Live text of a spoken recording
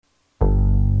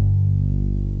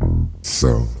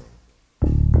So,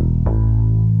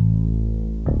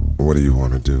 what do you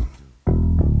want to do?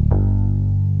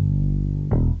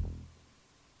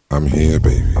 I'm here,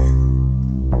 baby.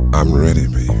 I'm ready,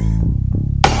 baby.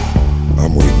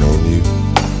 I'm waiting on you.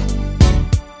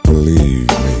 Believe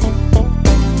me,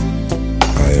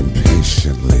 I am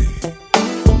patiently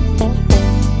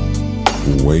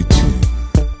waiting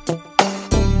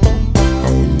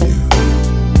on you.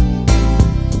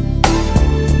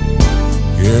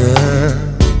 Yeah,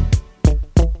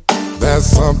 there's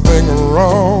something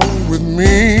wrong with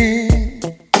me.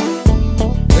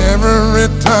 Every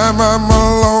time I'm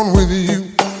alone with you,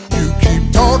 you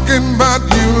keep talking about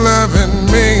you loving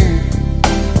me.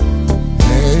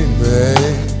 Hey,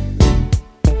 babe,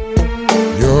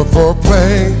 your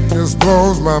foreplay just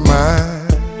blows my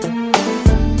mind.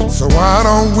 So why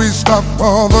don't we stop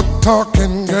all the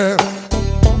talking, girl?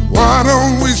 Why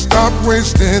don't we stop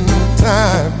wasting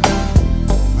time?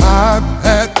 I've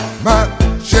had my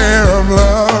share of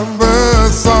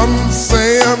lovers. Some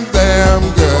say I'm damn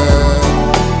good.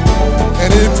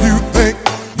 And if you think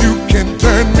you can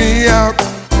turn me out,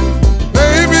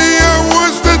 baby, I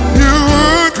wish that you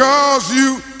would. 'Cause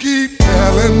you keep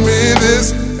telling me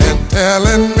this and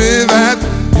telling me that.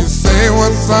 You say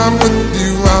once I'm with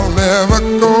you, I'll never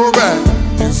go back.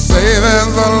 You say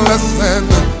there's a lesson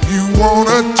that you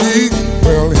wanna teach.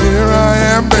 Well, here I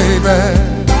am, baby.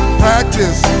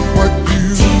 Practice what you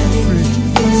preach.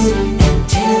 And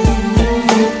telling you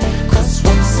that, 'cause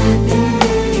once I've been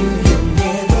with you, you'll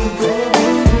never go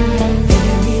back.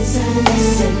 There is a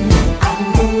lesson that I'm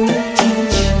gonna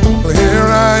teach. Well, here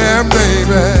I am,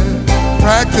 baby.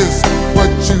 Practice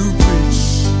what you preach.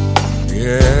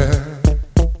 Yeah,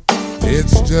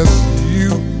 it's just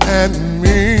you and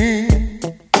me.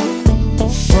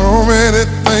 So many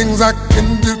things I can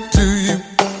do to you,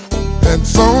 and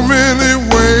so many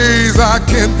ways I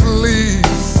can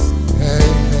please. Hey,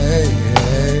 hey,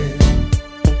 hey,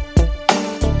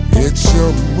 it's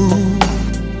your move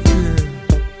here.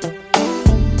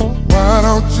 Why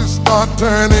don't you start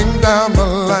turning down the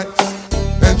lights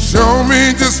and show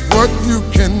me just what you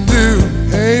can do?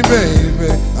 Hey,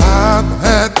 baby, I've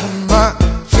had my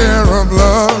share of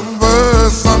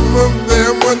lovers. Some of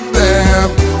them were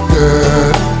damn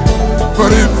good.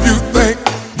 But if you think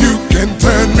you can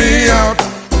turn me out,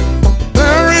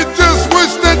 Mary, just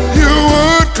wish that you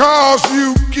would. 'Cause you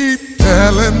keep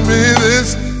telling me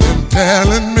this and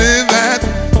telling me that.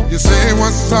 You say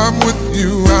once I'm with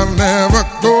you, I'll never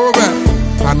go back.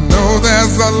 I know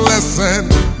there's a lesson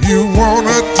you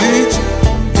wanna teach.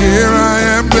 Here I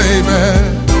am, baby.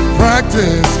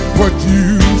 Practice what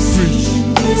you preach.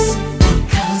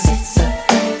 Because it's a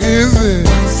fact. Is it?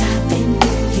 Once I've been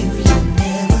with you, you'll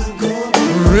never go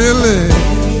back. Really?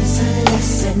 There is a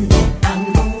lesson that I'm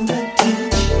gonna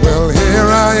teach. Well, here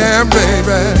I am,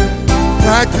 baby.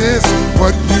 Practice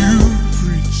what you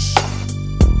preach.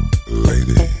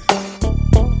 Lady,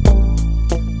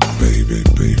 baby,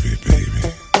 baby, baby,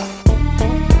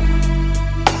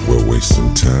 we're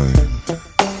wasting time.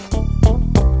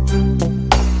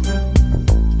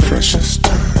 Precious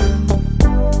time.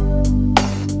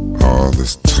 All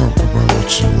this talk about what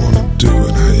you wanna do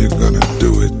and how you're gonna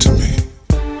do it to me.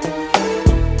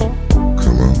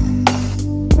 Come on.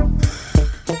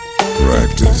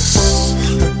 Practice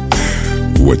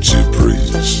what you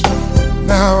preach.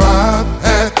 Now I've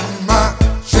had my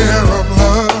share of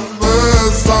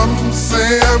lovers. Some say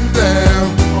I'm damn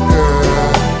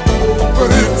good. But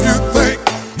if you think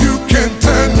you can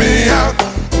turn me out,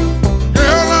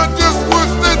 girl, I just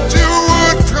wish that you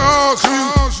would. 'Cause you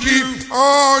keep,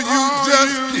 oh, you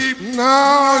just keep, no,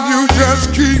 you just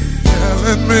keep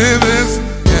telling me this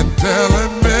and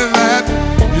telling me that.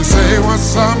 You say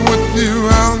once I'm with you,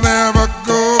 I'll never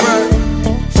go back.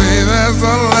 Say there's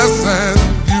a lesson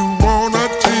you wanna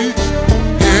teach.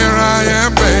 Here I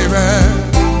am, baby.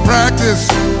 Practice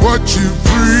what you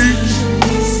preach.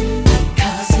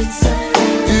 Because it's a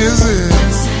fact. Is it?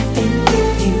 Once I've been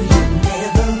with you, you'll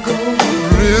never go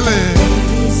back. Really?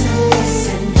 There is a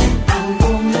lesson that I'm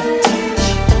gonna teach.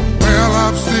 Well,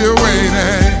 I'm still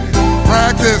waiting.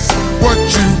 Practice what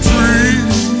you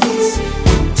preach.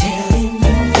 And telling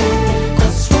you that,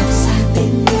 'cause once I've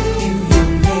been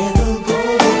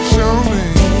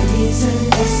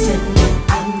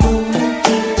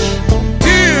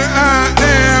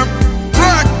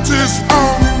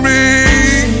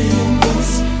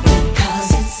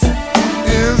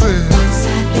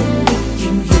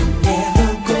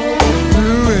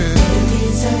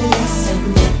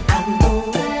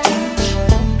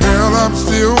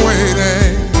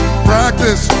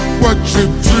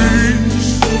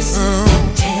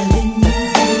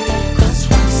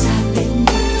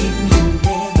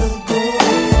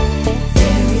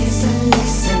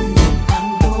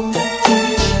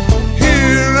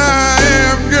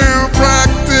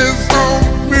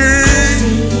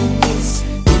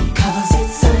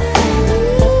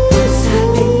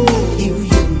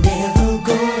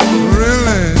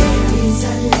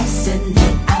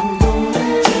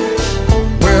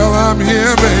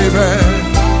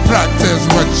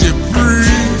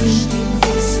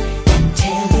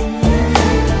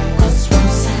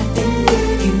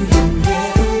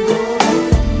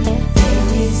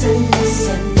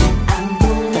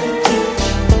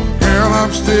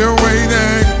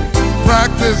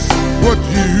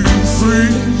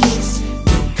free.